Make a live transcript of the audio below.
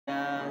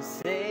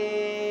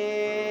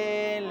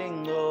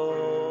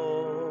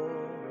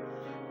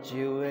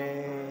naselingojiwe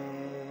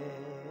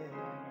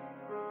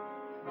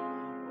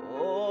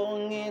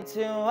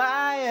ngithi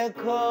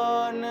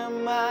wayekhona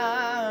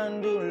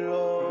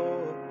mandulo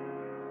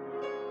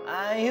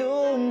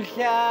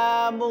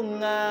ayumhlaba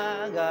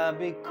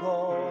ungakabi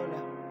khona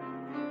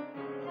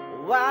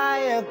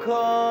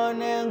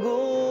wayekhona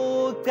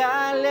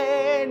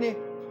ekuqaleni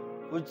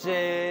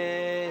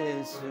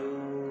uJesu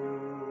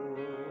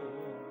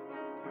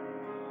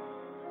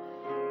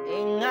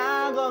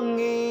ingako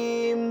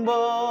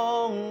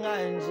ngimbonga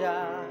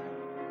njalo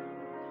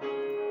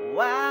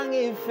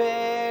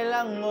wangifela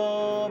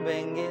ngoba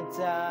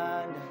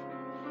ngithanda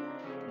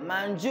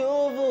manje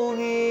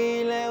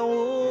uvukile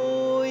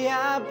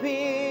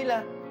uyaphila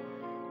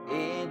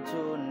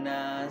ithuna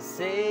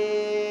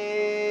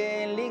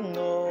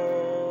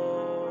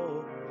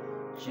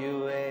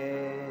selingojiwe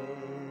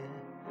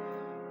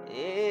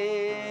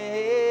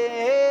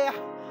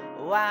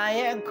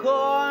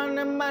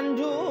wayekhona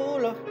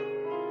mandulo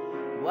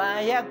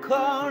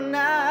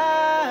wayekhona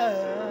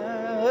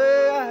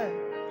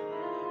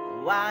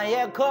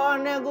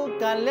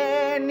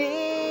ekuqaleni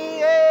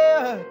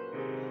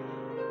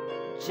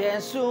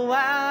Jesu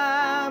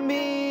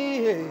wami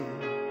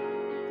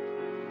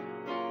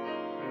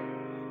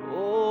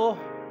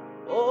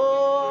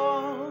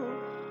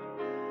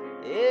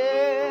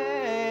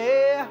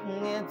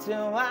ngithi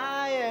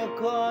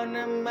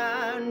wayekhona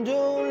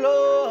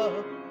mandulo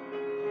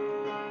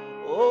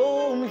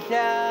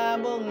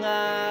umhlaba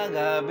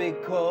ungakabi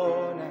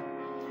khona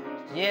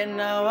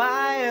yena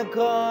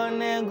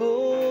wayekhona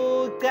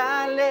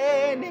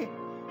ekuqaleni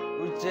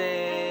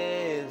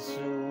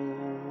uJesu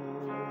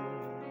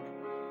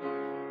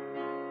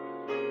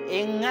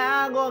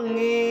ingako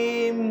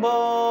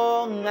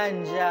ngimbonga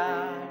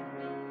njalo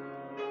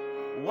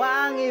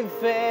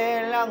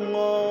wangifela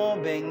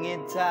ngoba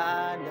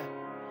ngithanda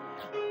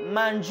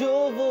manje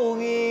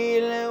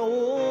uvukile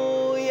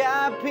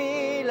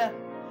uyaphila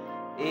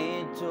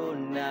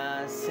ithuna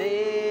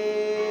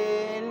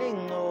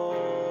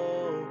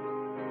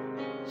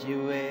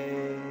selingojiwe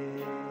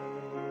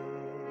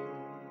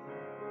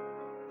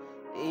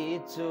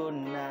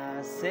ithuna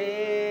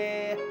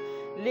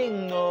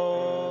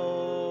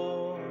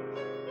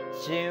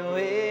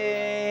selingojiwe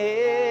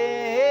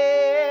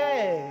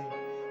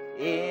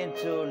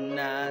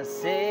ithuna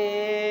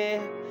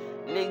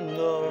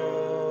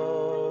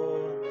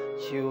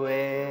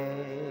selingojiwe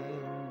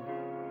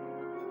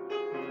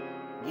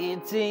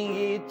ngithi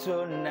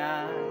ithuna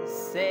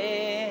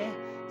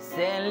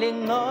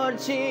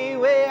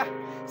selingojiwe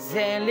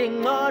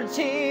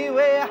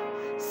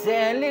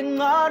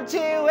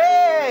selingojiwe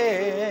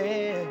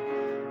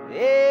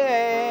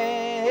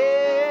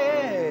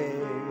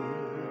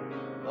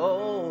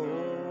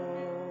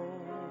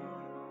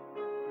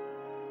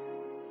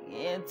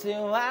ngithi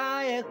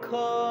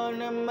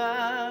wayekhona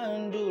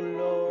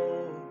mandulo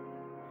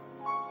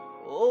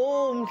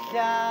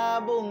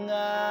umhlaba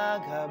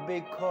ungakabi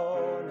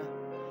khona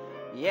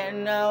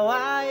yena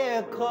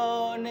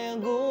wayekhona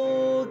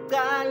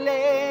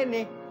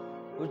ekuqaleni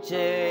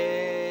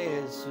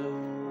uJesu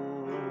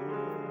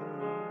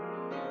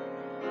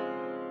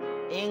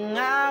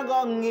ingako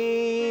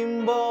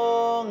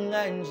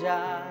ngimbonga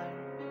njalo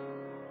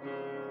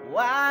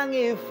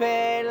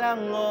wangifela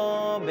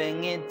ngoba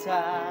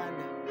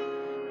ngithanda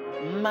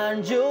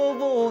manje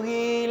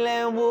uvukile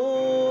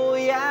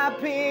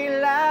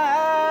uyaphila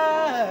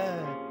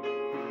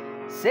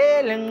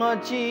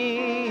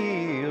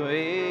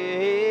selingojiwe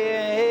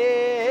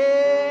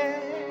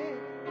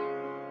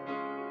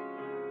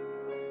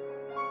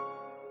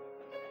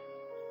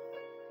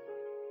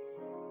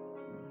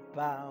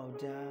bow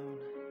down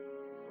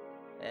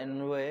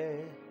and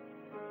worship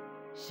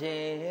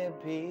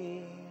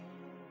Him.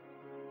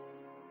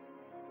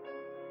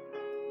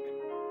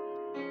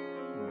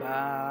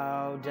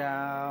 Bow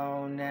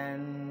down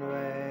and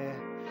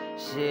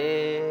worship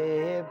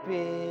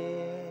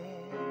Him.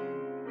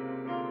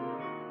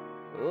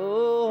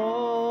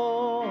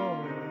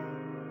 Oh,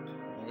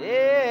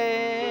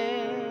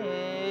 yeah.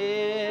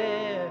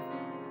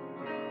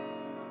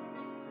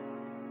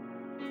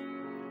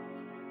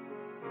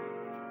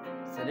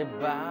 So they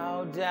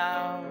bow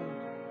down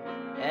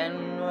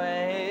and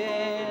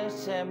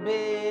worship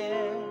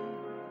Him.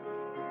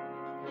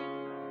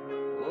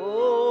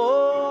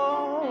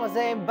 Oh,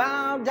 say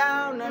bow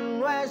down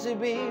and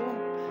worship Him.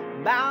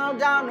 Bow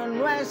down and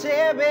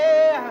worship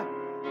Him.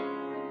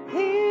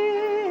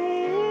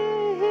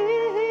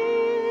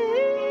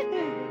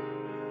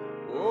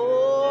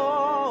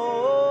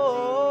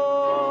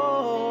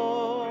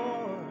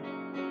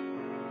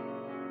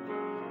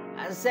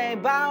 Say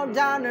bow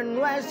down and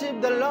worship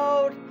the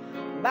Lord.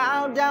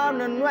 Bow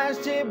down and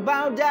worship,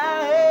 bow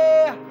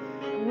down,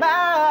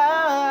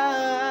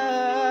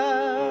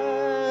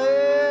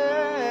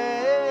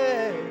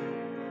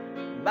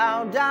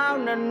 bow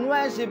down and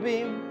worship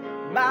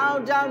Him. Bow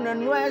down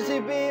and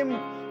worship Him.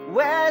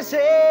 Worship,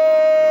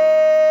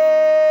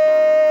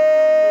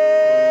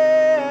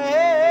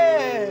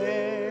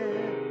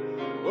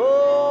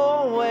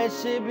 oh worship.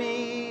 worship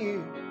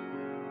you.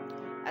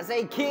 I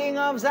say, King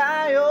of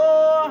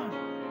Zion,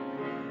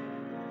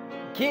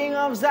 King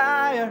of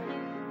Zion,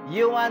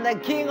 you are the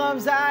King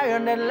of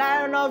Zion, the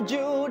Lion of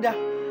Judah.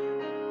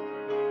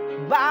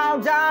 Bow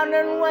down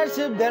and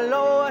worship the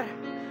Lord.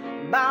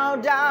 Bow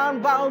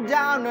down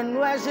and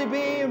worship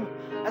Him.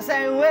 I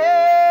say,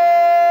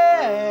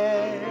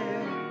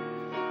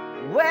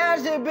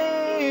 worship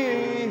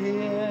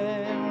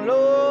Him,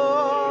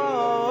 Lord.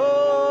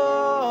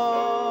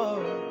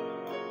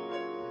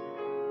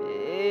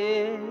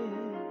 Yeah.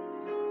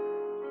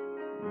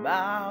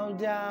 Bow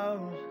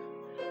down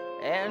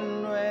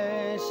and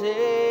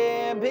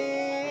worship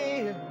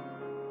Him.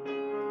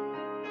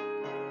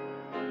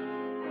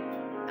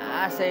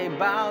 I say,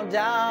 bow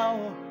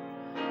down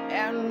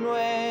and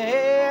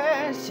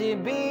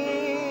worship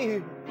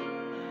Him.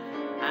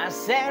 I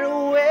said,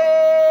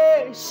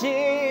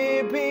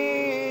 worship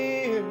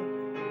Him.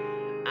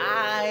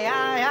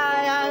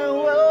 I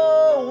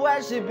will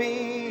worship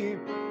Him.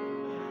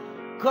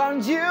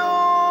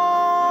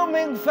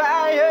 Consuming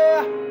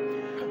fire,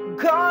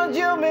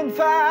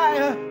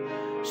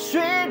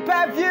 sweet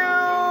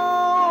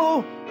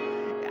perfume.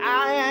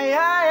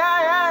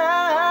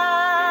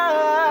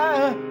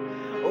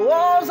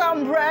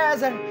 Awesome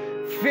presence.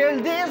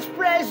 Feel this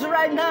praise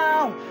right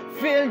now.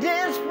 Feel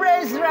this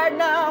praise right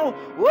now.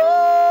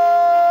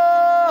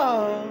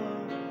 Whoa,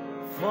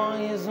 for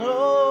His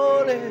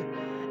holy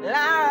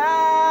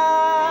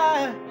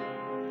life.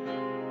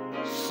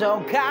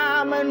 So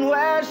come and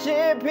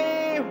worship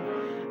Him.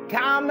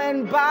 Come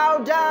and bow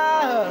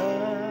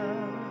down.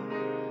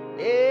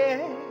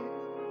 Yeah.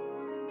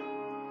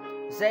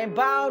 Say,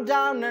 bow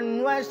down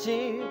and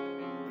worship.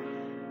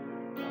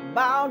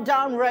 Bow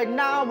down right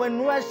now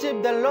and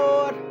worship the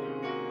Lord.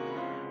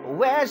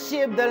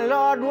 Worship the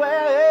Lord,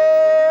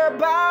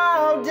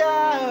 bow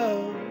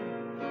down.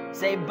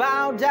 Say,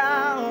 bow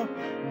down.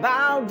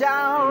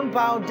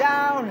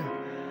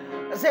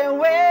 Say,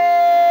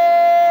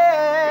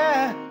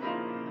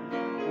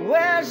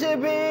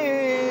 worship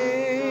Him.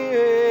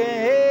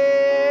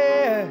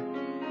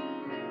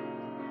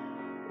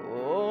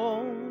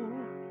 Oh,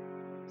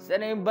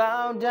 say,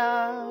 bow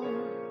down.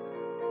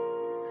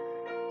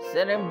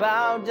 Say,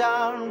 bow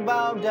down.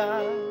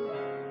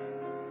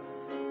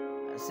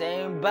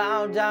 Say,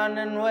 bow down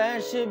and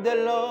worship the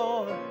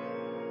Lord.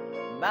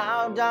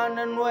 Bow down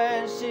and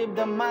worship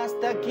the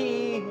Master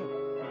King.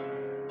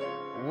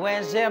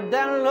 Worship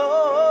the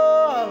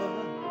Lord.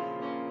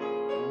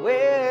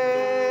 Worship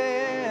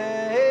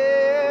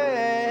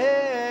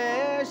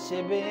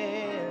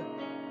Him.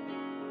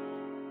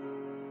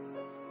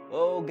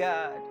 Oh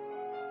God.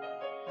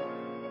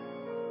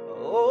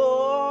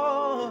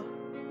 Oh,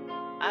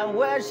 I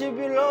worship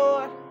you,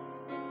 Lord.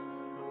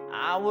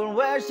 I will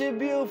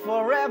worship you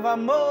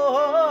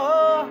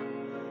forevermore.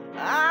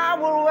 I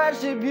will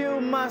worship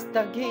you,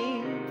 Master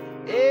King.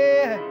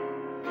 Yeah.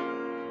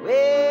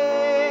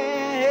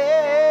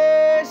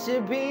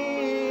 Worship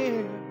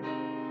Him.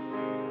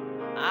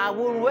 I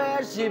will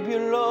worship you,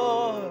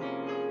 Lord.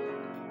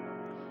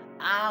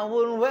 I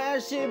will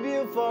worship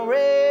you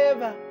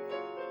forever.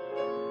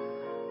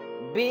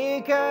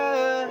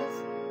 Because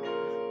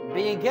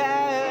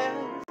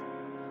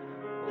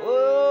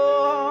oh,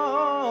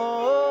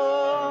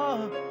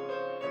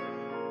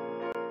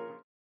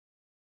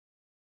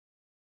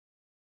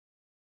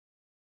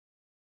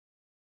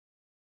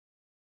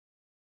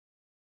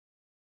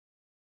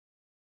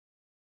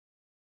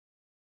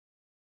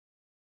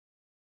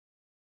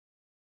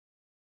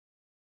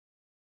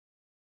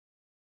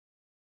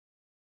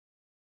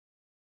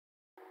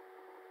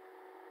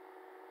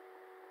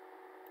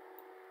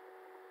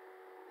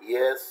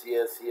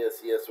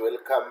 Yes.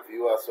 Welcome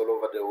viewers all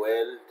over the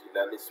world.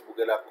 Lani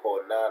sibukela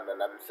khona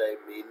nanamhla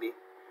emini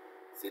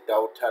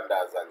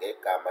sitawuthandaza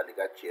ngegama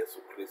lika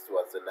Jesu Kristu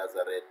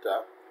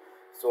waseNazaretha.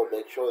 So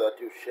make sure that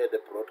you share the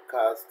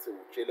broadcast.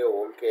 Utshele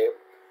wonke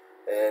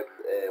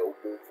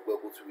umumvu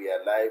kwekuthi we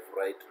are live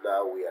right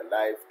now. We are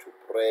live to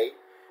pray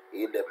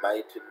in the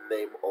mighty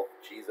name of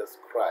Jesus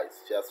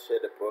Christ. Just share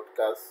the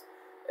broadcast.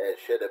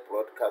 Share the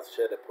broadcast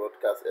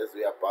as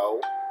we are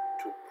about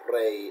to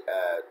pray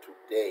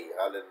today.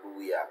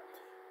 Hallelujah.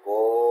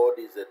 God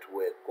is at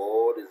work.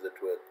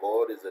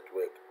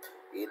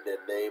 In the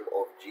name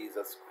of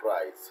Jesus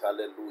Christ.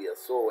 Hallelujah.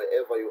 So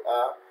wherever you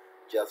are,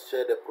 just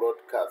share the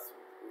broadcast.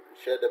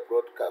 Share the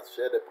broadcast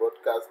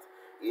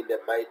in the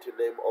mighty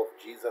name of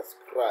Jesus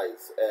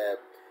Christ.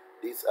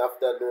 This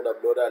afternoon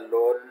I'm not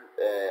alone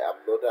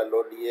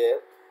here.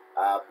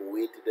 I'm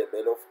with the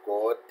man of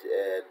God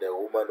and the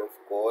woman of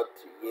God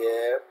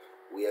here.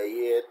 We are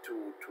here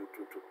to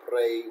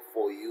pray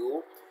for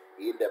you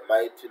in the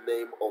mighty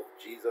name of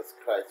Jesus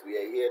Christ. We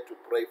are here to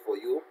pray for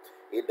you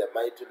in the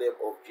mighty name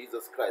of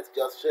Jesus Christ.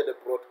 Just share the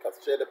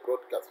broadcast in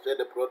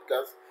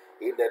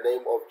the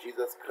name of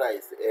Jesus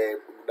Christ.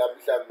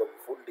 Namhlanje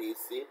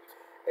nomfundisi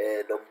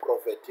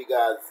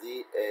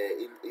nomprofetikazi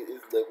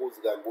izinceku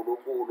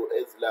zikaNkulunkulu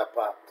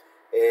ezilapha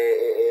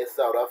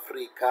eSouth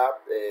Africa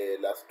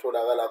la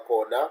sitholakala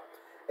khona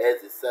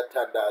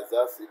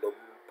ezisathandaza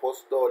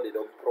sinompostoli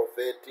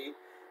nomprofeti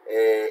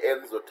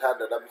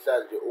engizothanda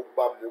namhlanje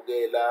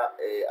ukubamukela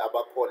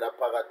abakhona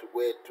phakathi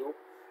kwethu.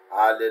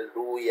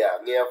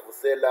 Hallelujah.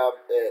 Ngiyavusela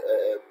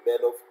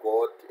man of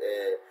God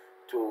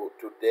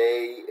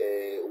today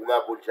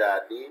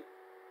ungabunjani?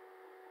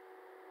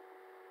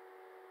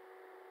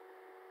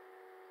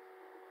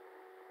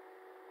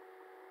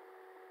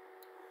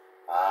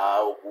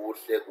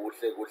 Kuhle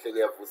kuhle kuhle,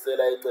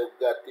 ngiyavusela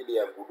incekukadini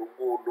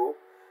yaNkulunkulu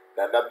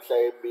nanamhla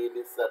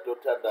emini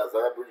sisatothandaza.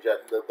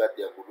 Ngabunjani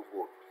incekukadi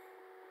yaNkulunkulu?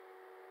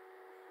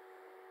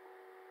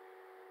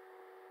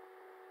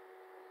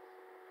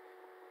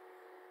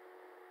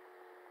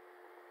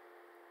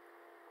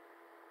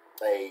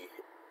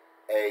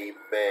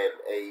 Amen,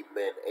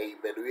 amen,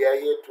 amen. We are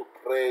here to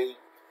pray.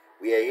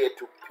 We are here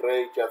to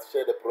pray. Just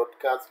share the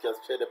broadcast.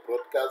 Just share the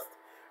broadcast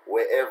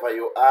wherever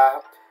you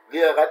are.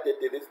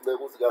 Ngiyakadedela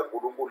izinceku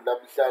zikaNkulunkulu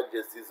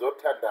namhlanje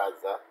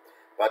sizothandaza.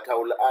 But I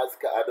will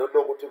ask, I don't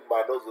know ukuthi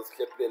ngubani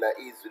ozosihlephelela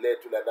izwi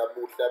lethu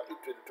lanamuhla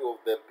between two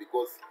of them,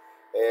 because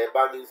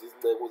bangizo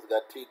izinceku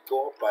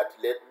zikaThixo. But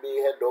let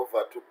me hand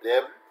over to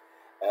them.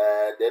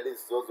 Then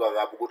sizozwa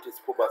ngabo ukuthi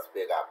siphuma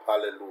sibheka.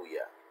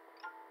 Hallelujah.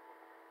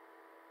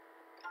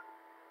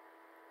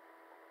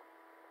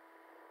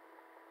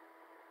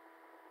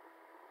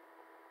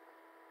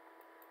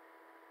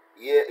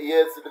 Yes,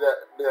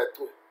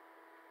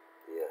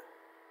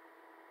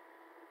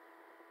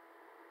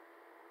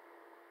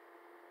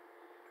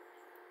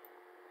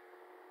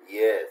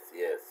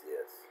 yeah.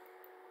 Yes.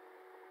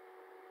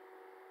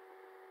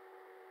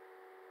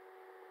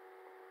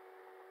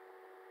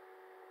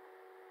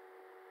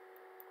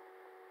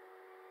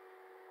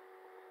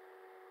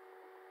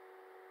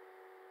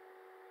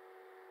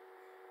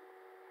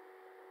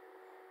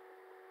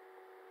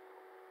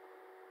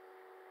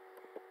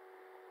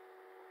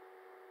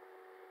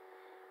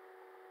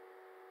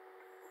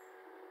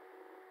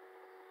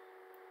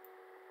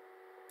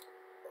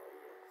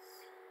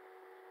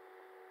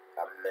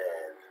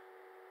 Amen.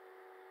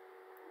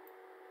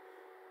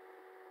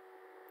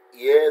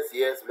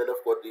 Yes, man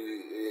of God.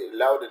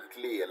 Loud and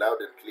clear,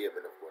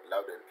 man of God.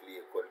 Loud and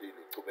clear. Continue.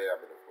 Chubeka,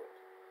 man of God.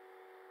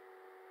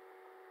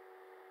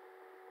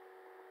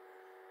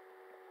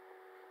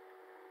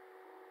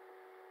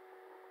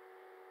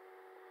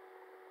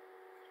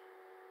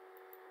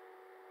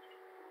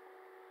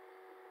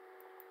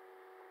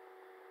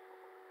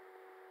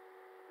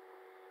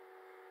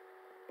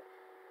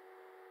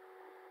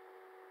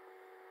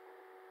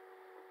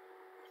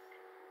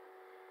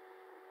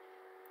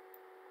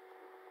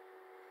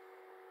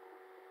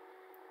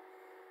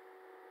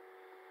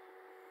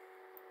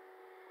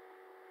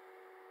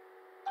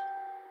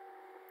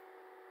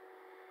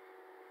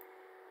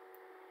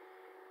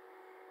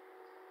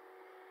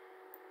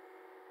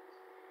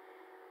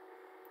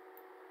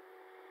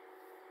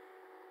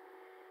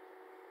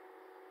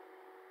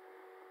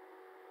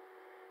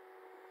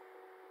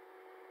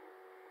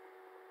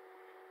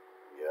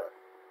 Yeah.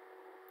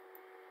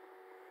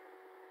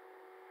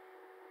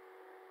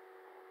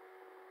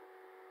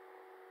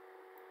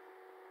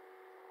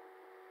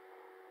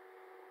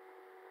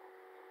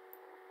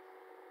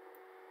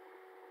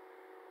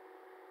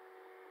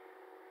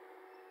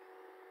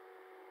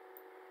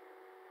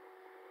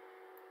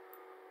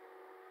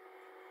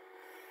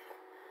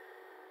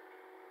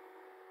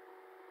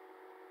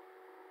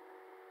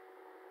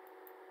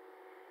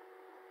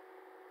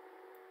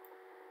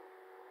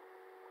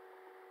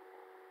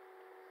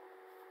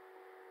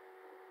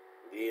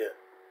 Yeah.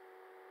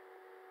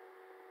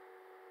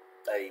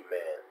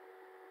 Amen.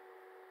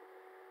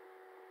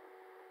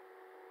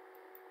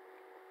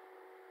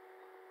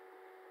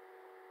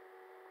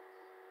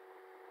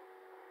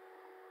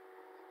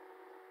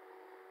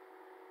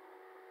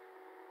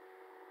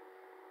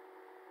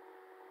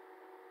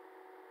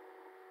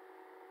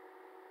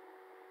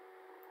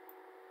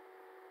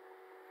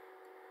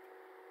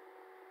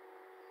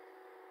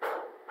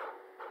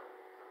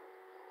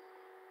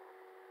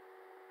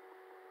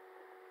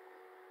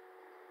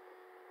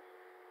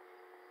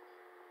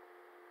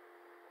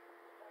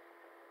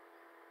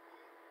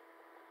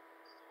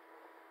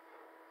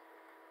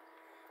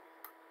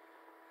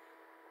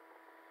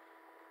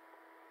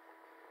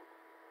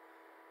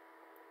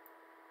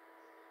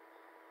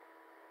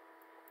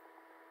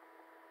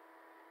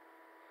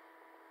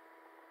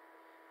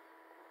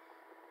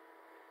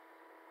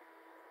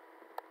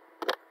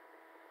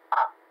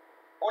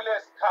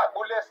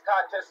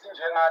 kulesikhathi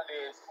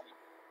esinjengalesi,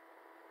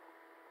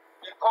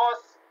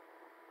 because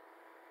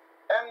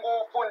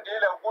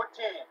engufundile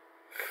ukuthi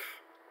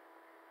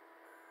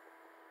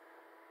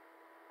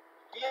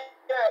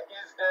fear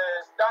is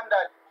the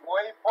standard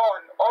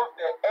weapon of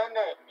the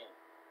enemy.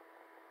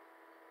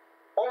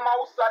 Uma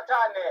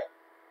usathane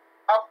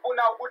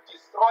afuna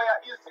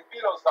ukudestroya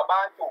izimpilo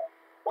zabantu,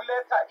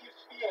 uletha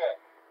ifear.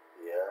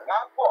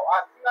 Ngakho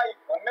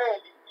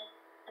asingayivumeli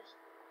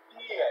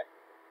ifear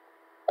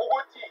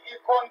ukuthi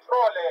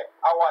icontrole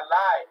our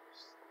lives,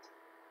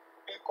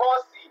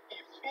 because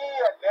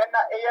ifear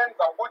lena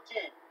eyenza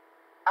ukuthi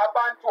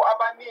abantu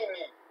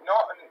abaningi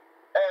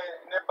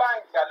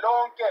nebandla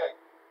lonke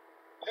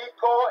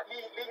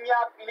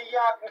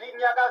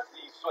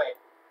linyakaziswe,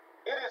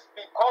 it is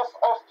because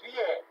of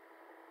fear.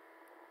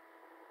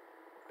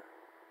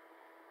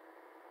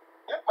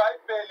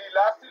 IBhayibheli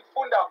la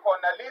sifunda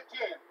khona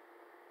lithi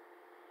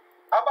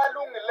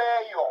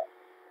abalungileyo,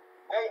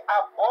 they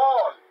are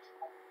bold,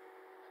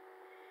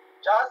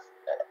 just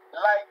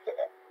like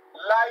a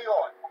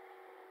lion.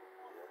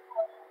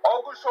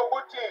 Okusho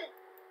ukuthi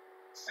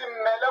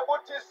simele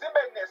ukuthi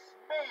sibe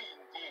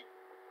nesibindi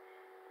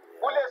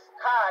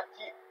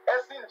kulesikhathi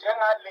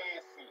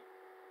esinjengalesi.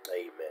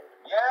 Amen.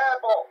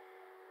 Yebo,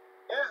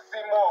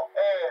 izimo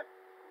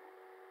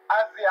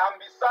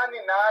azihambisani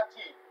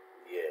nathi.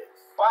 Yes.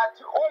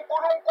 But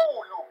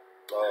uNkulunkulu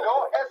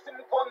lo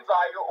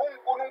esimkhonzayo,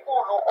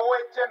 uNkulunkulu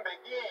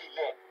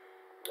owethembekile,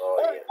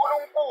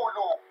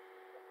 uNkulunkulu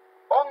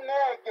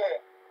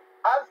ongeke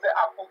aze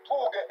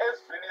aguquke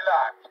ezwini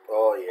lakhe.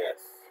 Oh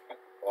yes.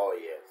 Oh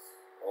yes.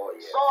 Oh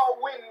yes. So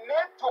we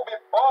need to be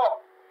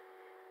bold.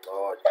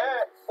 Oh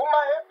Jesus.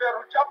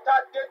 Hebrew chapter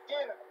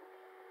 13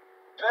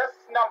 verse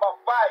number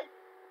 5.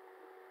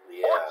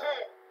 Yeah. Uthi,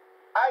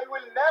 I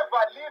will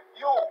never leave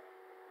you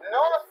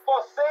nor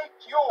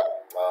forsake you.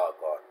 Oh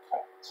God.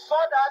 So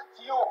that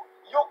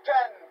you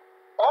can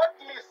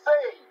boldly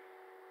say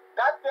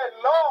that the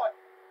Lord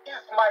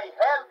is my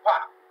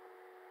helper.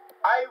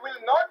 I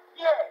will not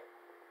fear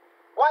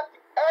what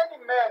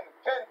any man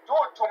can do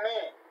to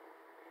me.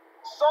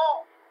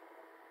 So,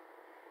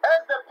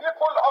 as the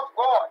people of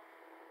God,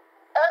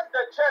 as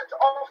the church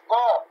of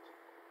God,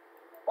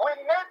 we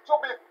need to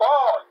be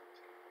bold.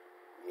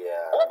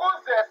 Yeah.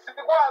 Ukuze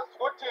sikwazi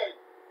ukuthi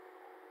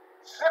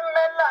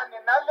simelane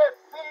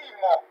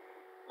nalesimo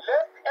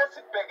lesi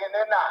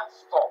esibhekene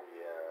naso.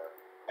 Yeah.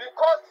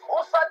 Because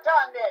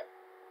uSathane,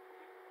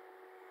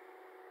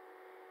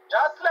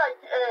 just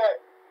like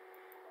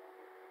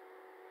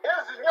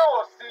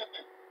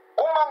izinyosi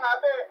uma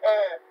ngabe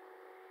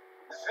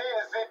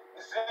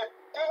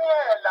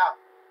zitinyela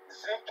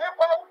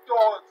zikhipha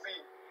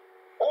udonsi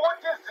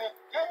ukuthi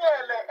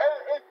zitinyele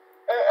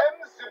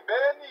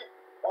emzimbeni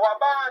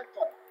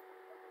wabantu.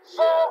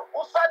 So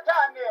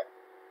uSathane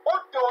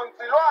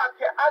udonsi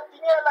lwakhe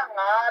atinyela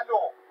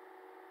ngalo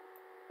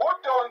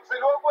udonsi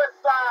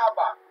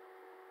lokwesaba.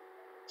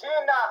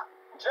 Thina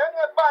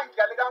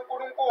njengebandla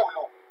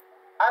likaNkulunkulu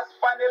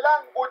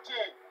asifanelanga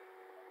ukuthi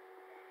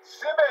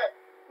sibe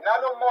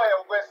nalo moya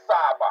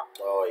wokwesaba.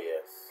 Oh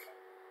yes.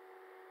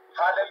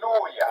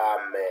 Hallelujah.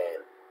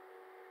 Amen.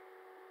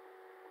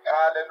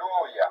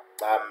 Hallelujah.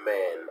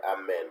 Amen.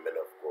 Amen, man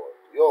of God.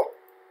 Yo.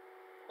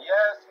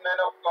 Yes, man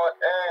of God.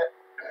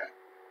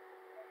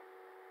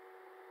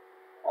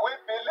 We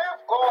believe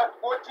God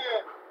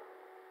ukuthi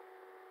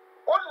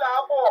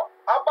kulabo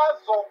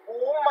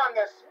abazokuma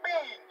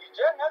ngesibindi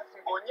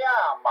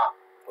njengezingonyama.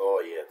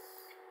 Oh yes.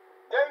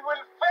 They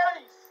will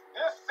face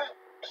this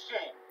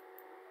situation.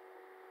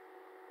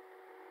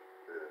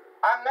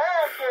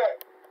 Angeke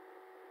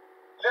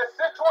le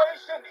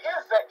situation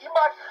ize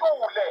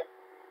ibahlule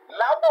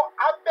labo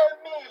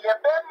abemile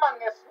bema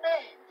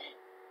ngesibindi.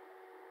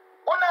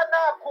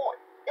 Kunanakho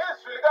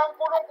izwi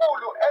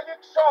likaNkulunkulu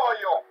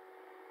elikushoyo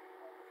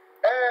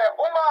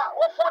uma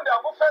ufunda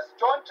ku 1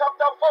 John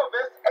chapter 4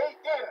 verse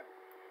 18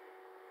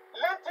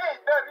 lithi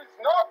there is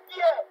no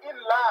fear in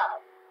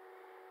love.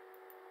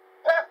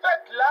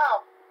 Perfect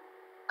love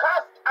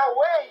cast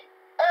away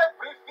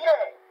every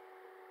fear.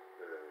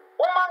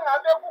 Uma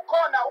ngabe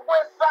kukhona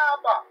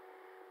ukwesaba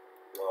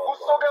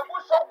kusoke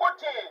kusho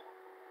ukuthi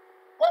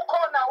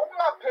kukhona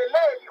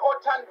ukungapheleli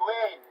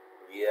othandweni.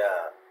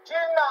 Yeah.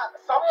 Thina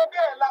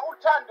samukela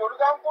uthando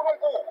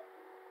lukaNkulunkulu.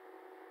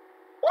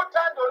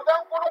 Uthando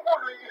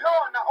lukaNkulunkulu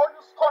yilona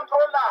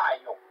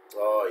olusicontrolayo.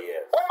 Oh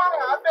yes. Uma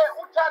ngabe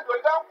uthando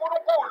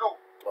lukaNkulunkulu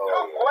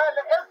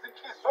lugcwele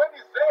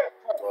ezinhlizweni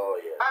zethu, Oh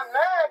yes.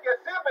 angeke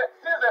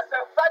size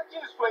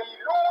sesatshiswe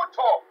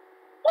yilutho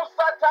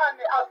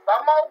uSathane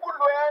azama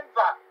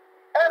ukulwenza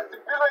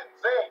ezimpilweni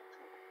zethu.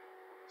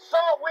 So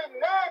we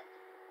need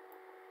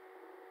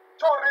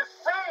to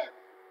receive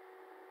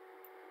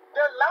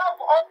the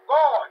love of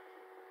God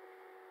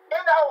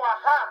in our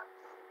hearts,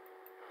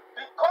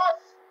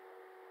 because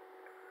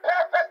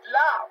perfect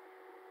love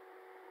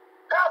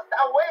casts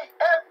away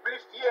every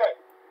fear.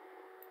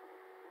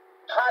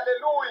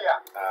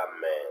 Hallelujah.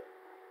 Amen.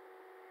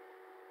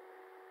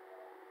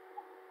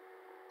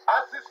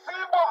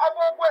 Asisibo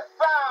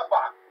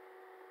abokwesaba,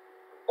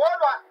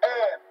 kodwa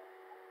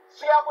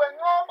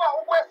siyakwenqoba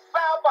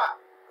ukwesaba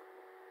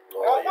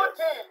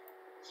ngokuthi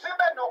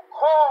sibe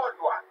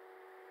nokholwa.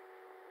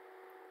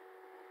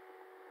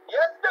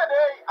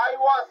 Yesterday I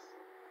was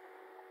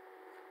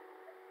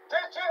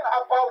teaching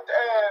about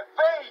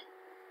faith.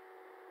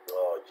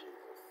 Oh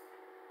Jesus.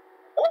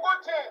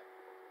 Ukuthi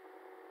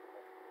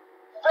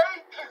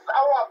faith is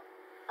our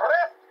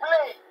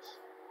breastplate.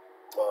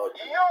 Oh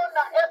Jesus.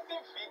 Iyona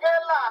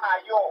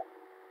esivikelayo.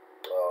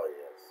 Oh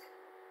yes.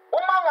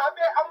 Uma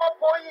ngabe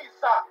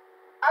amaphoyisa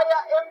aya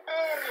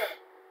empini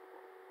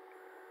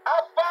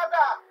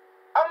afaka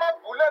ama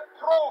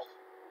bulletproof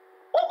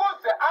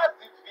ukuze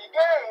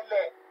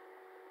azivikele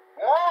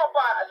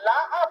ngoba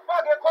la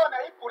afake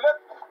khona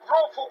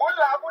i-bulletproof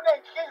kula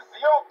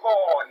kunenhliziyo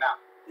khona.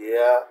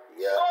 Yeah,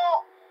 yeah.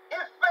 So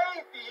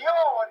ifaith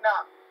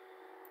yona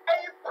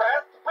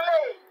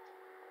eyi-breastplate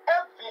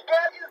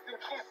evikela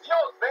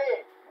izinhliziyo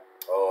zethu.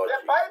 Oh, The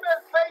Jesus.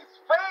 Bible says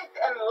faith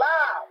and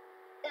love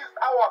is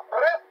our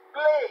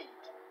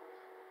breastplate,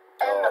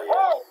 and Oh,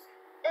 hope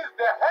yes. is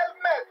the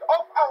helmet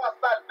of our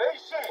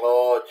salvation.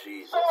 Oh,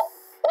 Jesus. So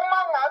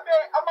uma ngabe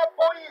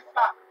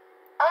amaphoyisa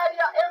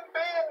aya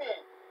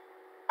empini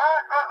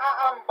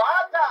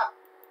ambatha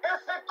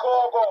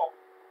isigqoko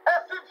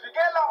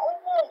esivikela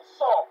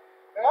ubuso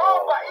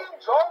ngoba Oh.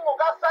 injongo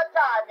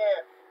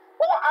kaSathane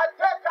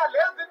u-atheka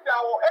lezi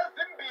ndawo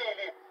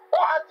ezimbili,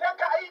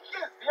 u-atheka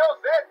inhliziyo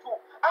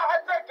zethu,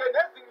 a-atheke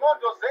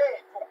nezingqondo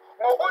zethu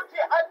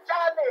ngokuthi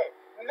atshale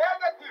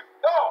negative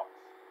thoughts.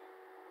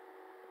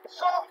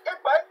 So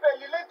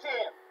iBhayibheli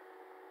lithi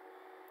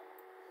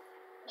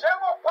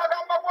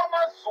njengokuphakama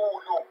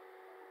kwamazulu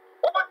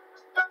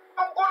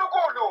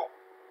uNkulunkulu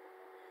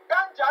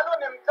kanjalo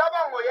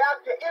nemicabango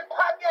yakhe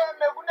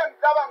iphakeme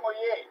kunemicabango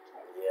yethu.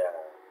 Yeah.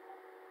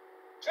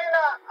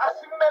 Thina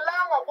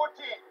asimelanga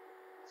ukuthi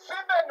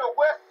sibe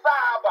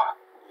nokwesaba,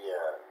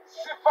 Yeah.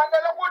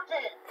 sifanele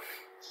ukuthi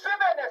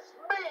sibe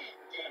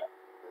nesibindi.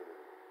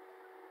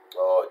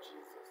 Oh,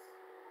 Jesus.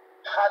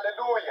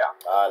 Hallelujah.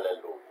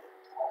 Hallelujah.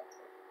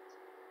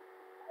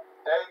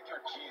 Thank you,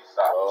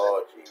 Jesus.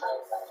 Oh,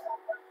 Jesus.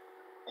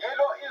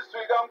 Yilo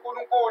izwi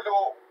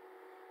kaNkulunkulu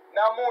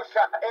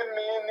namuhla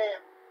emini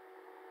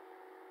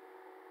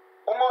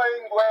umoya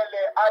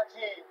ingcwele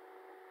athi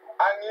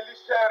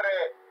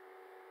angilishere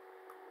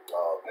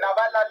Oh,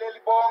 nabalaleli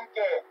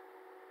bonke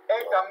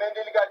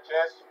egameni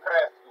likaJesu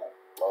Kristu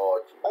oh,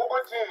 Jesus.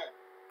 ukuthi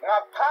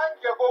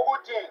ngaphandle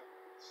kokuthi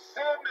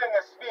sibe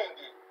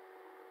ngesibindi,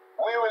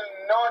 we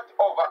will not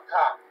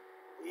overcome.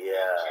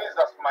 Yeah. In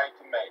Jesus'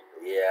 mighty name.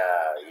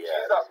 Yeah, In yeah.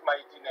 Jesus'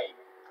 mighty name.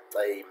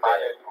 Amen.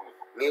 Hallelujah.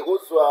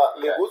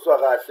 ngikuzwa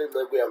kahle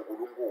ncebo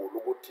yaNkulunkulu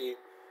ukuthi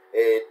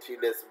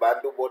thina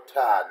sibantu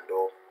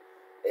bothando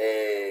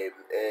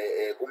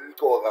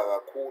kumcoka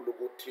kakhulu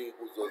ukuthi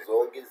kuzo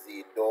zonke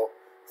izinto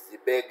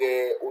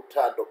sibeke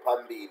uthando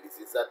phambili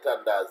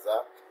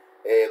sisathandaza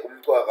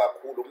kumcoka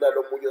kakhulu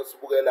kunalomunye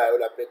osibukelayo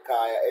lapha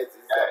ekhaya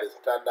ezizabe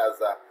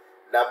sithandaza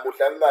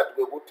namuhla ngathi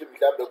bekuthi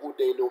mhlambe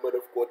kude yini woman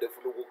of God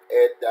efuna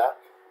ukuku-eda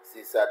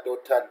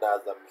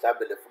sisatothandaza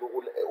mhlambe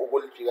lefuna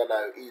ukulijika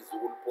nayo izwi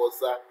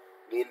ukuliphosa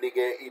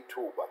nginike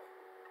ithuba.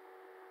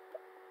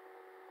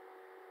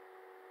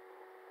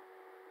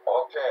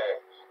 Okay.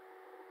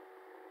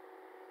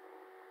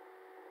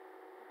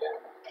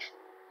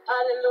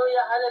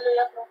 Hallelujah,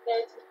 hallelujah,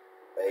 prophet.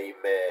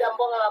 Amen.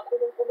 Siyambonga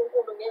kakhulu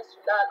uNkulunkulu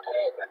ngezwi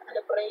lakhe,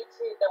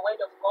 celebrate the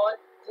word of God.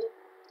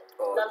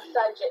 Oh,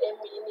 Namhlanje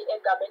emini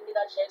egameni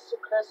likaJesu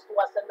Kristu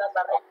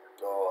waseNazaretha.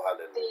 Oh,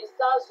 hallelujah.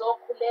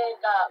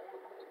 Sisazokhuleka,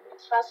 we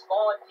trust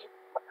God.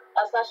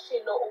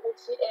 Asashilo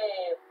ukuthi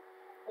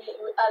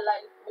we are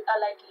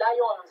like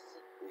lions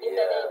in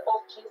the name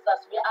of Jesus.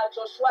 We are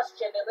Joshua's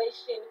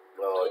generation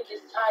Oh, in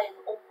this Jesus. time.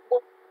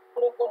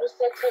 uNkulunkulu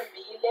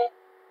sethembile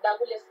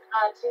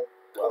nakulesikhathi.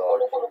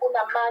 uNkulunkulu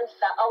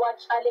kunamandla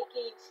awatshale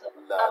kithi,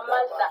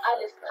 amandla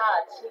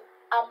alesikhathi,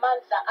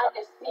 amandla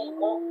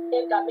alesimo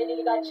egameni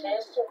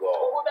likaJesu,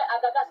 ukube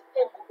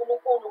akakasithembi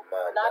uNkulunkulu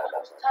ngabe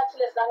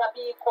usithathile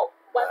zangabikho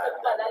kwase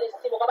kuba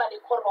nalesimo kwaba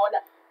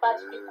necorona, but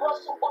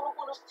because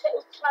uNkulunkulu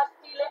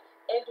usitrustile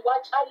and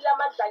watshalile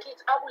amandla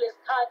kithi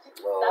akulesikhathi,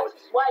 that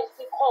is why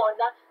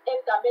sikhona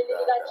egameni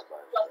likaJesu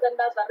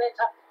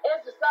waseNazaretha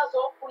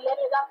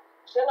ezisazokhuleka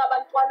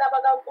njengabantwana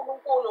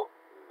bakaNkulunkulu.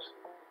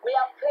 We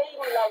are praying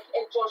like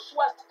a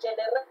Joshua's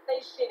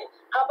generation.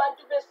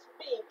 Abantu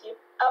besibindi,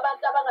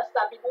 abantu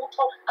abangasabi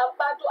lutho,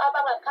 abantu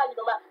abangakhali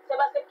noma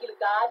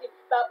sebasegilgali,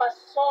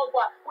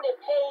 babasongwa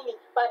kune-pain,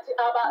 but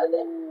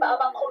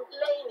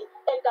aba-complain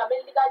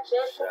egameni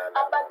likaJesu,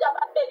 abantu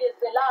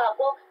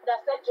ababekezelako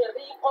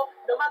naseJerikho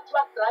noma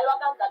kuthiwa kudrayiwa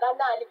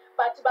kangakanani,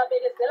 but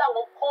babekezela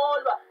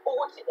ngokukholwa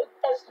ukuthi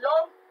as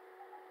long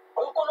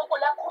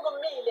uNkulunkulu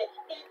akhulumile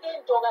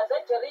indonga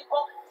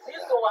zeJerikho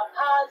zizowa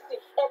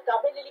phansi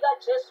egameni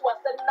likaJesu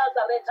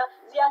waseNazaretha.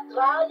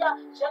 Siyadraya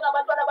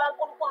njengabantwana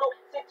bakaNkulunkulu,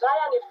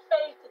 sidraya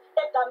ngefaith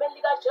egameni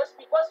likaJesu,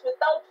 because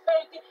without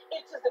faith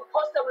it is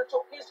impossible to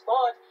please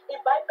God.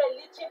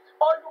 iBhayibheli lithi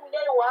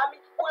olungileyo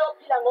wami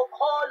uyophila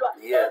ngokukholwa.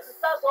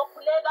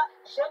 Sisazokhuleka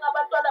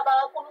njengabantwana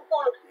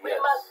bakaNkulunkulu, we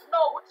must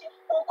know ukuthi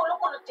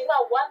uNkulunkulu udinga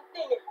one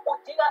thing,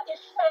 udinga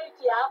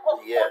ifaith yakho.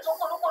 Uthi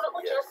uNkulunkulu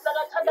uJesu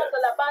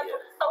nakathandazela abantu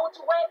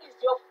awuthi where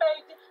is your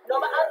faith,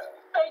 noma athi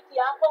faith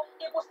yakho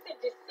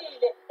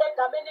ikusindisile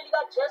egameni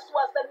likaJesu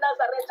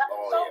waseNazaretha.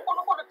 So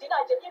uNkulunkulu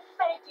udinga nje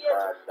ifaith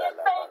yethu.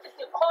 Ifaith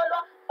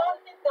sikholwa on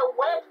the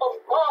word of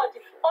God,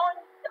 on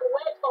the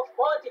word of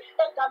God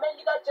egameni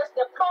likaJesu,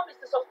 the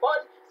promises of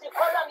God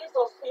sikholwa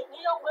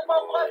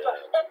ngiyokodwa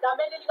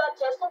egameni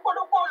likaJesu.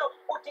 uNkulunkulu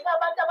udinga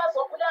abantu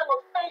abazokhuleka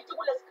ngofaith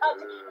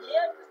kulesikhathi.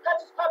 Yes,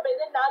 isikhathi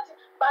siphambene nathi,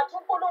 but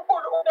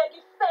uNkulunkulu ubeka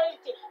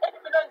ifaith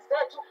empilweni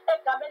zethu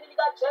egameni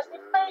likaJesu.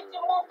 Ifaith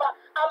imuva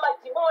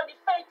amadimoni,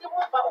 ifaith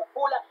imuva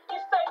ukugula,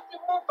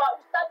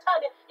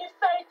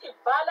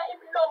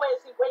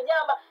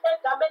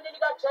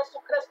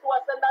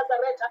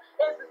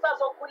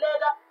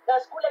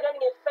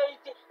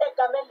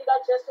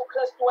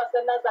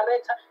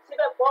 wanazareta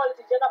sibe bold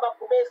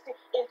njengabagubesi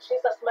in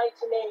Jesus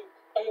mighty name.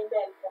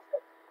 Amen.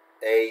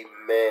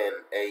 Amen,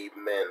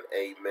 amen,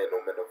 amen,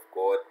 woman of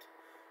God.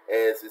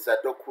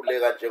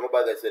 Sisatokhuleka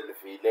njengoba ke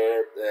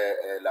senivile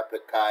lapha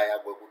ekhaya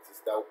kwekuthi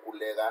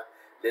sitawukhuleka.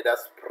 Let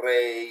us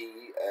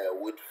pray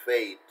with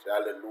faith.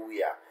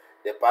 Hallelujah.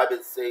 The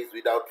Bible says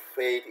without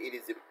faith it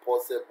is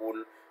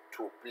impossible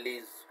to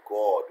please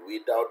God.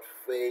 Without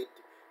faith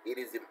it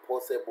is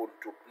impossible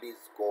to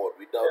please God.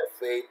 Without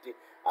faith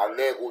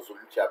angeke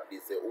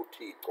uzumjabulise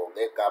uThixo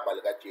ngegama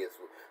lika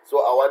Jesu. So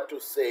I want to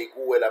say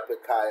kuwe lapha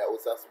ekhaya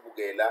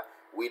usasibukela,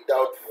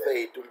 without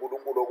faith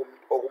uNkulunkulu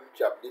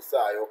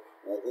okumjabulisayo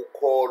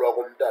ukukholwa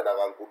komntana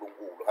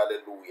kaNkulunkulu.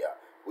 Hallelujah.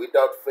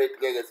 Without faith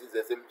ngeke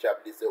size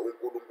simjabulise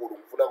uNkulunkulu.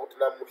 Ngifuna ukuthi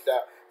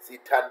namuhla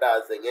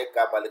sithandaze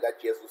ngegama lika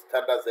Jesu,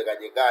 sithandaze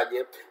kanye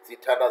kanye,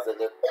 sithandaze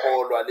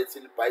ngekholwa. Lithi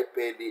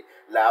iBhayibheli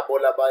labo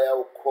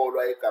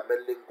labayawukholwa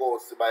egameni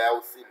lenkosi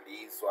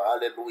bayawusindiswa.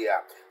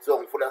 Hallelujah. So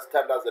ngifuna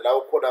sithandaze la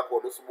ukhona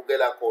khona,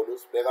 usibukela khona,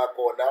 usibheka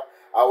khona.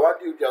 I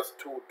want you just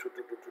to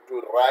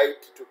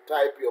write, to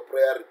type your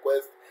prayer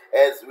request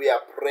as we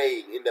are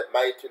praying in the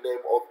mighty name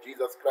of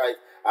Jesus Christ.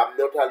 I'm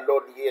not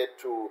alone here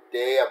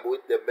today. I'm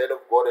with the men of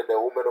God and the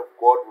women of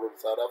God from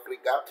South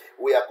Africa.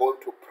 We are going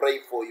to pray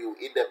for you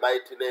in the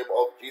mighty name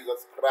of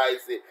Jesus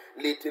Christ.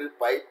 Little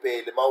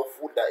Bible,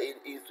 mawufunda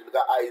izwi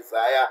lika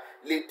Isaiah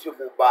lithi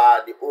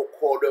ngubani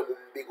okholwe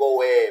ngumbiko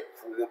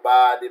wethu,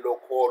 ngubani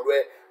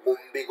lokholwe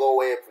ngumbiko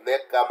wethu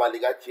ngegama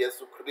lika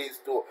Jesu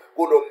Kristu.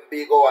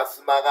 Kunombiko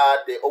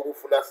wasimakade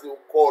okufuna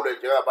siwukholwe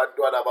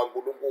njengabantwana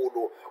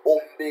baNkulunkulu.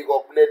 Umbiko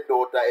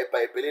kunendoda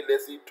eBhayibhelini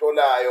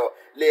lesitholayo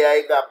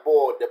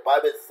leyayingaboni. The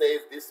Bible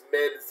says this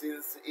man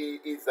since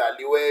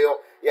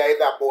izaliweyo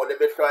yayingaboni,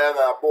 emehlo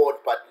ayangaboni,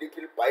 but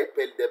little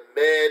Bible, the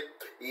man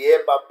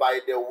yema by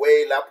the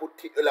way lapho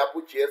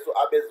Jesu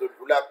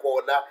abezodlula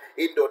khona,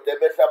 indoda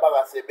emehlo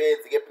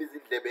abangasebenzi kepha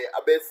izindlebe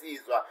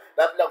abesizwa.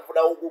 Namhla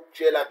ngifuna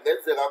ukukutshela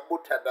kungenzeka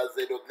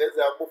kubuthandazelo,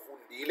 kungenzeka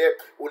kubufundile,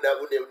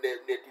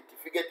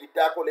 certificate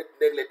takho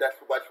letinenge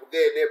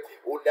letahlukahlukene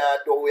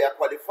unato,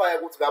 uyaqualify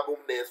ukuthi ngabe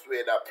umnesi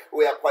wena,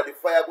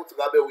 uyaqualify ukuthi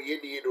ngabe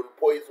uyini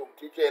uliphoyisa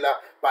umteacher,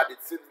 but it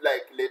seems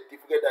like le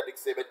certificate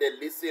adikusebenzele.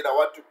 Listen, I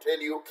want to tell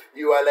you,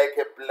 you are like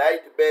a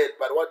blind man,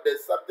 but what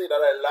there's something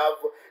that I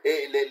love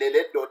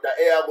le ndoda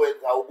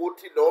eyakwenza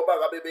ukuthi noma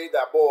ngabe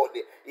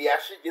bengaboni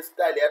iyashintsha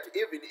istyle yathi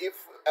even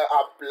if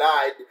I'm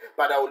blind,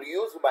 but I will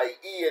use my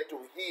ear to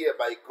hear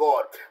my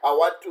God. I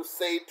want to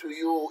say to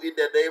you in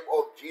the name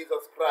of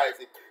Jesus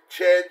Christ,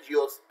 change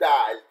your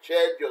style,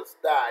 change your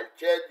style,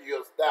 change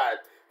your style,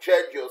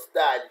 change your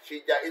style.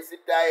 Shintsha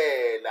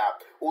isitayela.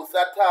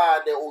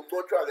 Usathane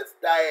uncotshwa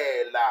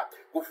ngesitayela.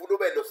 Kufuna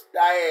ube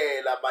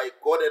nostayela, my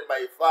God and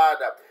my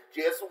Father.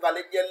 Jesu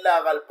ngalinye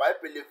ilanga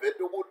iBhayibheli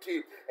livela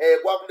ukuthi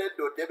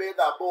kwakunendoda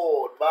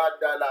ebengaboni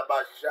mandala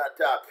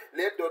bashata.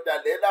 Le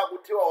ndoda lena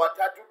kuthiwa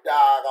wathatha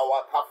udaka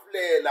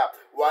wakhafulela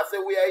wase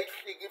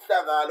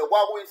uyayihlikihla ngalo.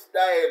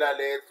 Kwakuyisitayela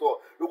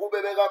leso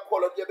ukube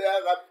bekakholwa nje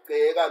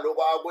beyangamgceka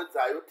lokho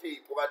akwenzayo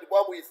uThixo, kanti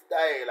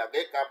kwakuyisitayela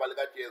ngegama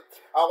lika Jesu.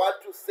 I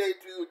want to say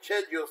to you,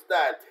 change your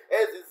style.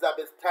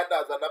 Ezizabe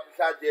sithandaza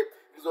namhlanje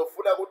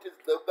ngizofuna ukuthi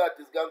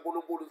izigcekade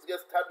zikaNkulunkulu sike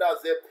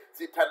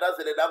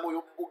sithandazele nanguye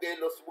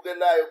umbukelo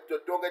sibukelayo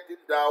kutonke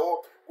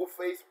indawo,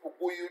 kuFacebook,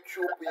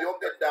 kuYouTube,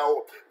 yonke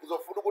indawo.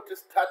 Ngizofuna ukuthi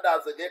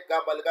sithandaze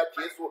ngegama lika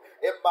Jesu,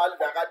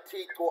 emandla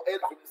kaThixo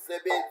enza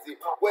umsebenzi,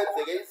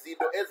 kwenzeke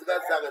izinto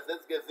ezingazange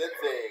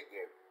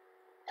zenzeke.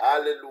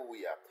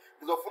 Hallelujah.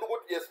 Ngizofuna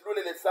ukuthi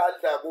yesilulele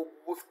isandla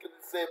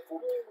ku-screen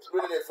safe,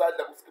 silulele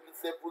isandla ku-screen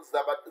safe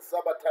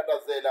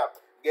sabathandazela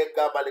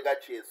ngegama lika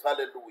Jesu.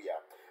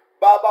 Hallelujah.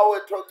 Baba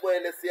wethu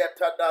ongcwele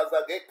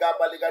siyathandaza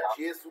ngegama lika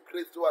Jesu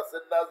Kristu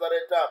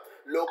waseNazaretha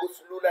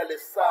lokusilula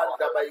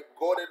lesandla, my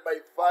God and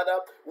my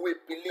Father. We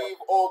believe,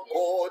 oh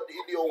God,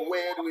 in your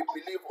word. We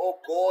believe, oh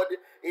God,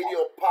 in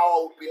your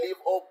power. We believe,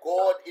 oh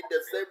God, in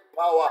the same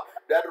power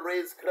that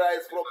raised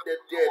Christ from the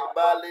dead.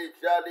 Male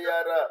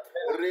jaliara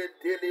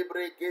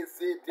redelibre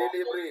kesi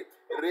delibre.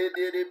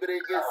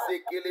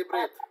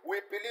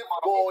 We believe,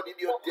 God, in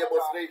your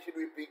demonstration.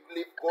 We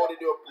believe, God, in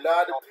your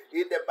blood,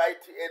 in the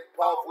mighty and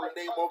powerful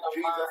name of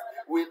Jesus.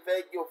 We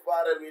thank you,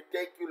 Father. We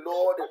thank you,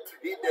 Lord,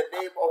 in the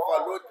name of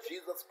our Lord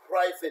Jesus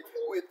Christ.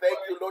 We thank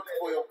you, Lord,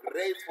 for your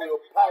grace, for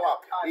your power.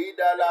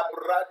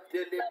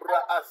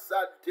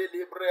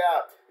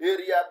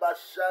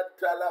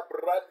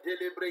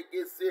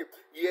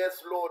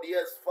 Yes, Lord.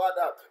 Yes,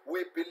 Father.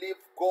 We believe,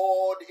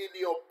 God, in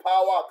your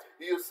power.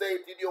 You say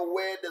it in your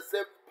word, the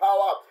same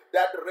power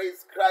that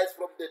raised Christ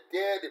from the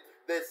dead,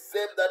 the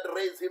same that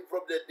raised him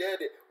from the dead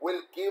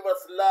will give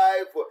us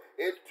life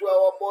into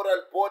our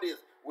mortal bodies.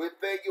 We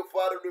thank you,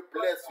 Father, and we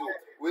bless you.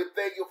 We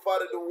thank you,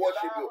 Father, and we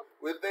worship you.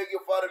 We thank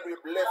you, Father, and we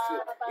bless you.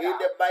 In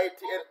the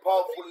mighty and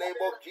powerful name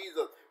of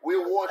Jesus, we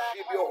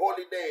worship your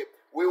holy name.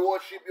 We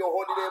worship your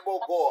holy name, O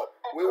God.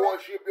 We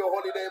worship your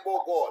holy name, O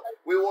God.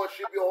 We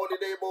worship your holy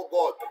name, O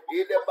God.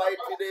 In the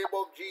mighty name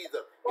of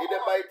Jesus. In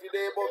the mighty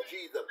name of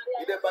Jesus.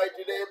 In the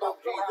mighty name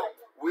of Jesus.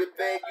 We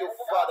thank you,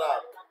 Father,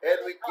 and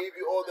we give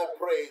you all the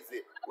praise.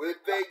 We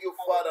thank you,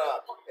 Father,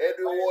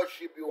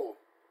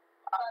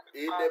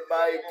 the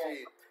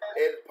mighty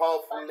and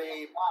powerful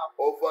name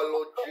of our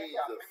Lord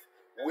Jesus.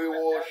 We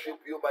worship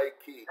you, my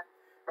King.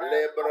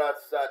 Lebra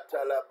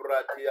satala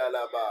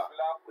bratialaba.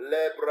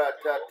 Lebra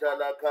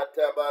tatala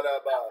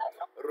katabaraba.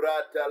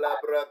 Ratala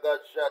braga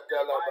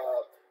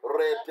shatalaba.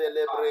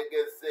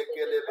 Retelebrege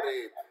sekelebre.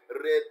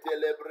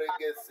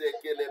 Retelebrege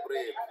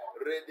sekelebre.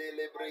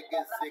 Redelebrege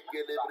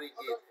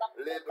sekelebrege.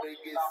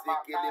 Lebrege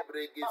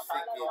sekelebrege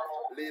seke.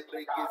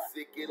 Lebrege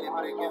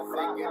sekelebrege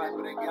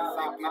sekelebrege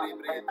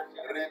sekelebre.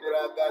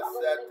 Rebraga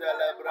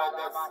satala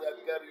braga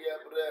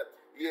sakariabra.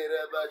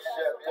 Yeraba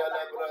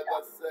shatala braga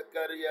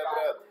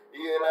sakariabra.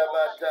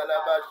 Yeraba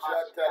talaba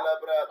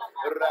shatalabra.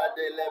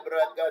 Radele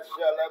braga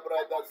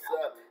shalabraga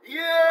sa.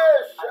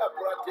 Yes,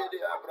 Shabratele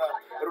Abra,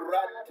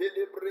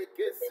 Ratele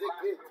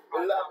Brekeseke,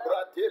 La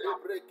Bratele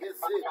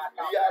Brekese,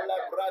 Yala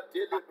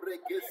Bratele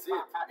Brekese,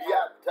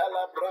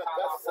 Yatala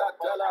Brakasa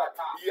Tala,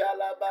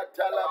 Yala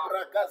Batala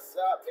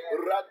Brakasa,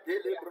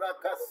 Ratele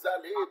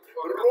Brakasale,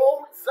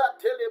 Ronza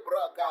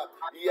Telebraka,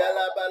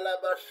 Yala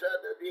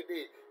Balabashada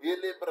Didi,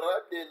 Ilebra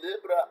de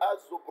Lebra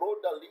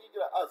Azubroda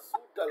Liga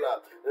Azutala,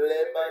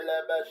 Lema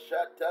Laba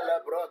Shatala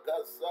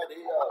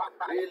Brakasadia,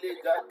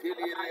 Iliga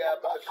Tiliria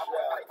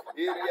Basha,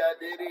 Iria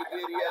Diri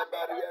Iria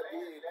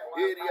Bariadi,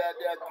 Iria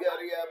da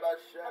Karia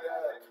Bashara,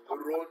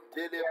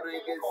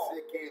 Rontelebrege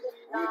Siki.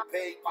 We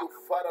thank you,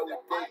 Father, we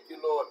thank you,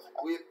 Lord.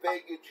 We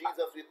thank you,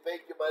 Jesus, we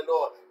thank you, my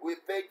Lord. We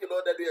thank you,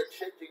 Lord, that we are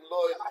changing,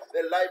 Lord,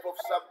 the life of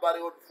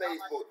somebody on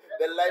Facebook,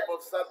 the life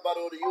of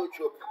somebody on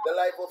YouTube, the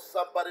life of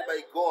somebody,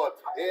 my God.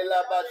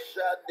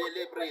 Elabashan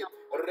delibre,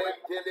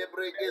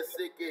 Rentelebrege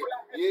Siki,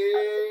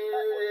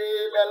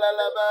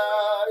 Yelalaba,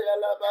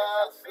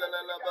 Yalaba,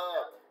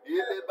 Salalaba.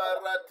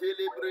 Ilibara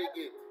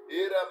brigi,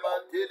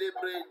 Iramantele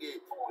brigi,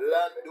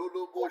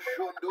 Landulu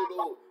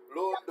Boshundulu,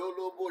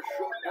 Londulu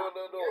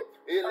Boshundulu,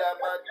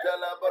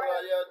 Ilamantala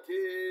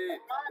Barayati,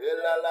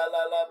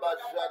 Ilalala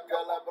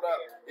Bashatalabra,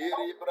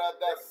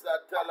 Iribraga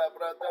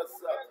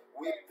Satalabragasa.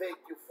 We thank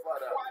you,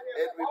 Father,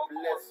 and we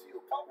bless you.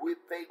 We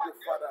thank you,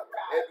 Father,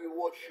 and we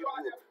worship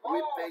you. We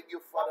thank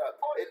you, Father,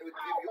 and we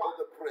give you all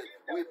the praise.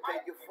 We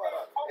thank you,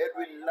 Father, and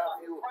we love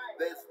you.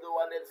 There's no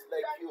one else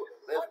like you.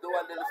 There's no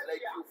one else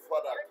like you,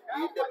 Father.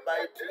 In the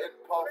mighty and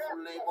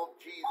powerful name of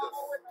Jesus,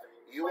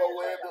 you are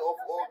worthy of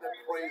all the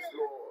praise,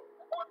 Lord.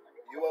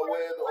 You are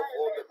worthy of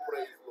all the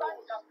praise,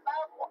 Lord.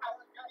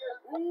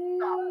 We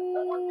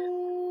love you.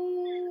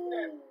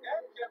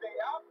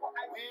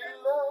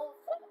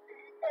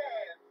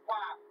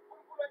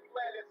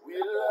 We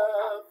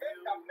love you.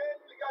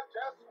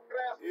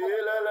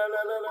 La, la,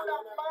 la, la, la, la.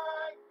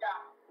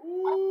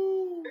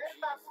 Ooh,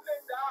 Jesus.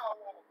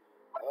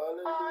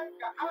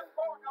 Hallelujah.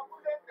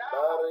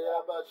 Maria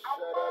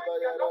Bashara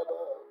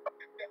Bayaraba.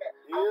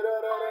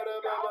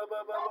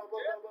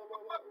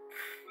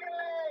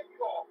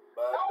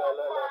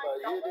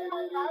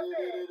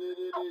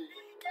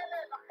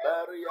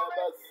 Maria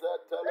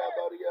Basatala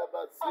Maria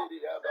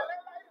Basiriaba.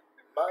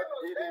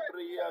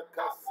 Mandilibria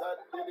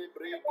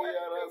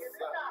Casandilibria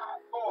Rasa.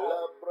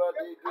 Lambra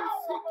de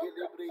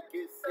Sekilibri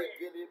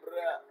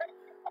Sekilibra.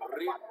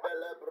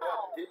 Rimbelabra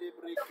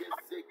Dilibri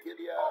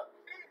Sekilia.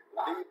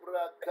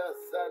 Libra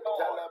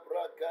Casantala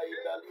Braca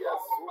Italia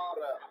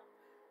Supra.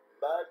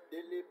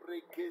 Mandilibri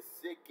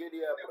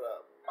Sekiliabra.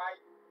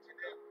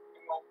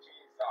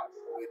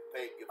 We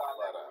thank you,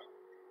 Father.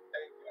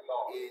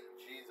 In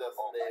Jesus'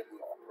 name we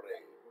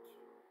pray.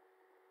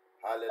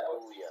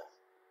 Hallelujah.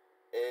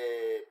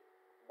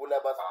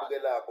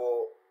 Kulabasibukelako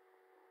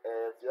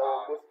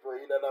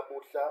siyawukusjoyina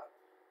namuhla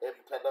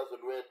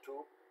emthandazweni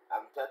wethu.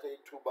 Angithathe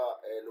ithuba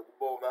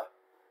lokubonga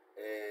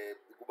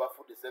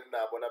kubafundi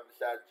senginabo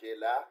namhlanje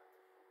la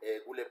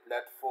kule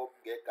platform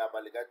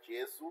ngegama lika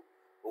Jesu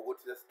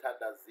ukuthi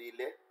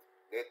sesithandazile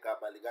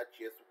ngegama lika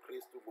Jesu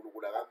Kristu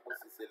uNkulunkulu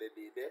akangibusisele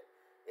nine.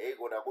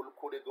 Kona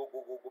kulukhulu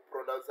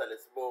ukupronounce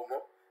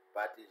lesibongo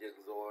but nje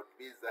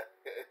ngizonbiza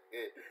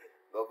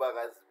ngoba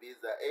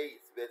ngazibiza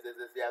sibese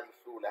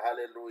sesiyangihlula.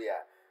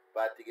 Hallelujah.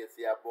 But ke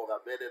siyabonga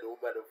men and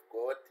woman of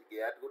God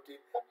ngiyathi ukuthi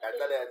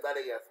kancane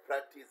kancane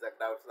ngiyasipractice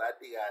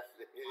kunawusathi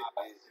kahle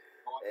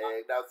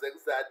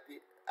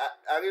kunawusengisathi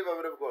angiva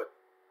man of God.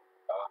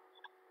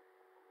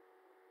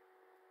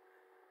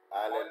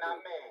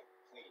 Hallelujah.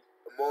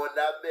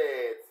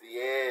 Monametsi,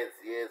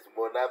 yes,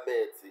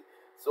 Monametsi.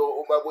 So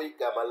uma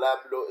kuyigama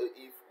lami lo,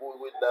 if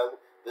now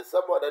there's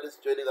someone that is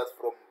joining us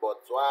from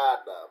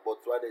Botswana.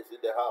 Botswana is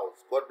in the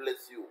house. God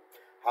bless you.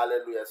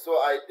 Hallelujah. So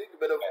I think,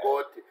 men of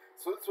God,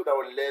 soon I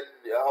will learn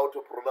how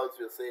to pronounce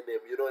your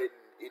surname. You know,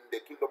 in the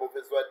kingdom of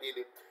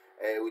Eswatini,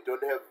 we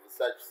don't have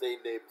such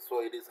surname, so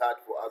it is hard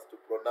for us to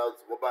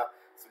pronounce. Ngoba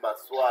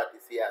Smaswati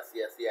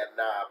siya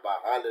naba.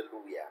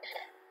 Hallelujah.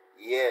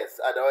 Yes.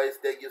 Otherwise,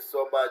 thank you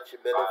so much,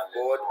 men of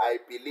God. I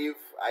believe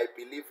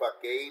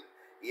again.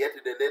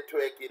 Yet the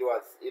network it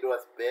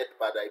was bad,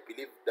 but I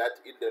believe that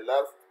in the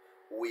last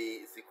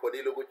we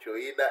sikhonile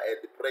ukujoyina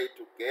and pray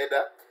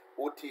together.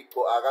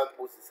 Uthixo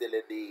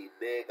akangibusisele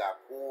nine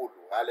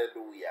kakhulu.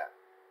 Hallelujah.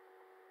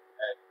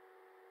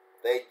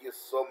 Thank you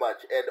so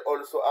much. And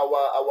also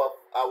our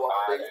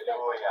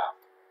Facebook.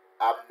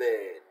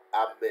 Amen.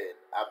 Amen.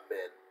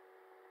 Amen.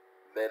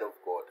 Man of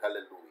God.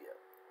 Hallelujah.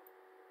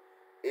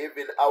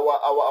 Even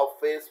our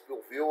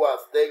Facebook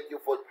viewers, thank you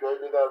for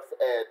joining us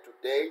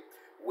today.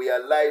 We are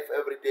live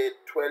every day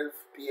at 12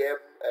 p.m.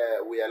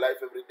 We are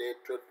live every day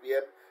at 12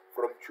 p.m.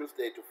 from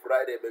Tuesday to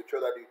Friday. Make sure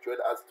that you join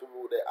us to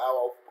the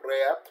hour of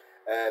prayer.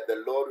 The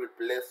Lord will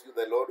bless you.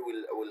 The Lord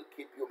will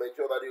keep you. Make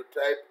sure that you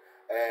type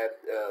and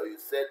you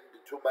send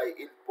to my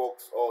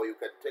inbox, or you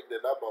can take the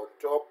number on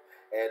top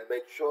and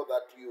make sure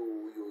that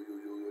you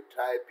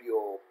type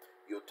your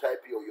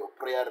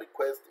prayer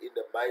request in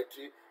the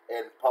mighty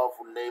and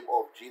powerful name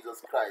of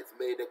Jesus Christ.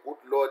 May the good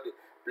Lord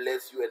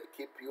bless you and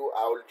keep you.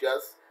 I will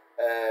just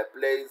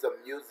play some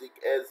music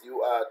as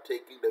you are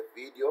taking the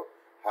video.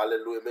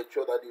 Hallelujah. Make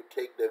sure that you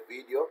take the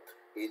video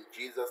in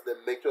Jesus'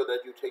 name. Make sure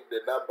that you take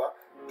the number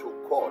to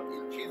call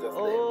in Jesus'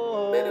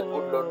 name. May the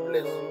good Lord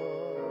bless you.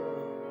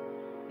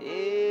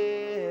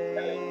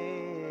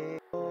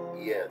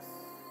 Yes. Yes,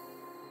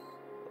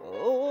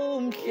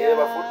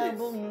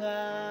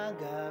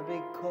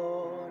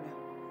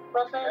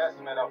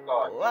 man of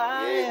God.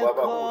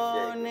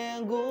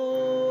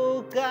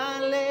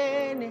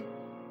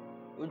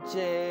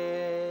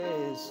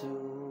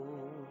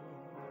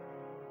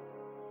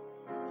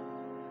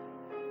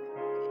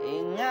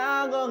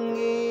 Ingako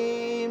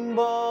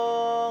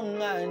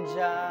ngimbonga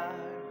njalo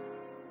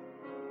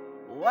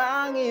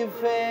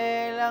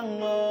wangifela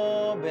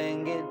ngobe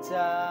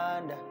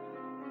ngithanda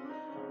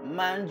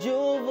manje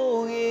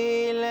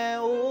uvukile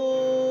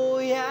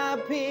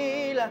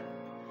uyaphila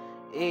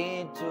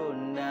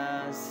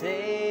ithuna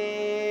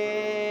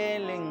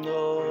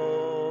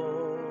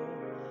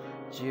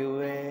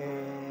selingcotshiwe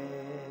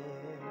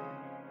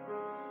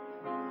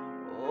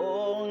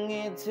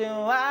ngithi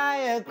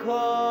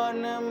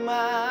wayekhona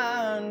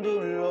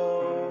mandulo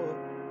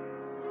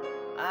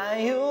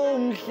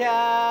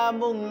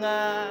ayumhlaba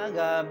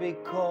ungakabi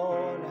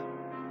khona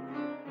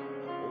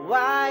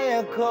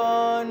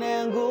wayekhona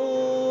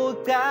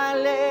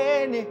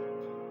ekuqaleni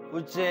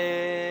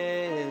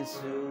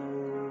uJesu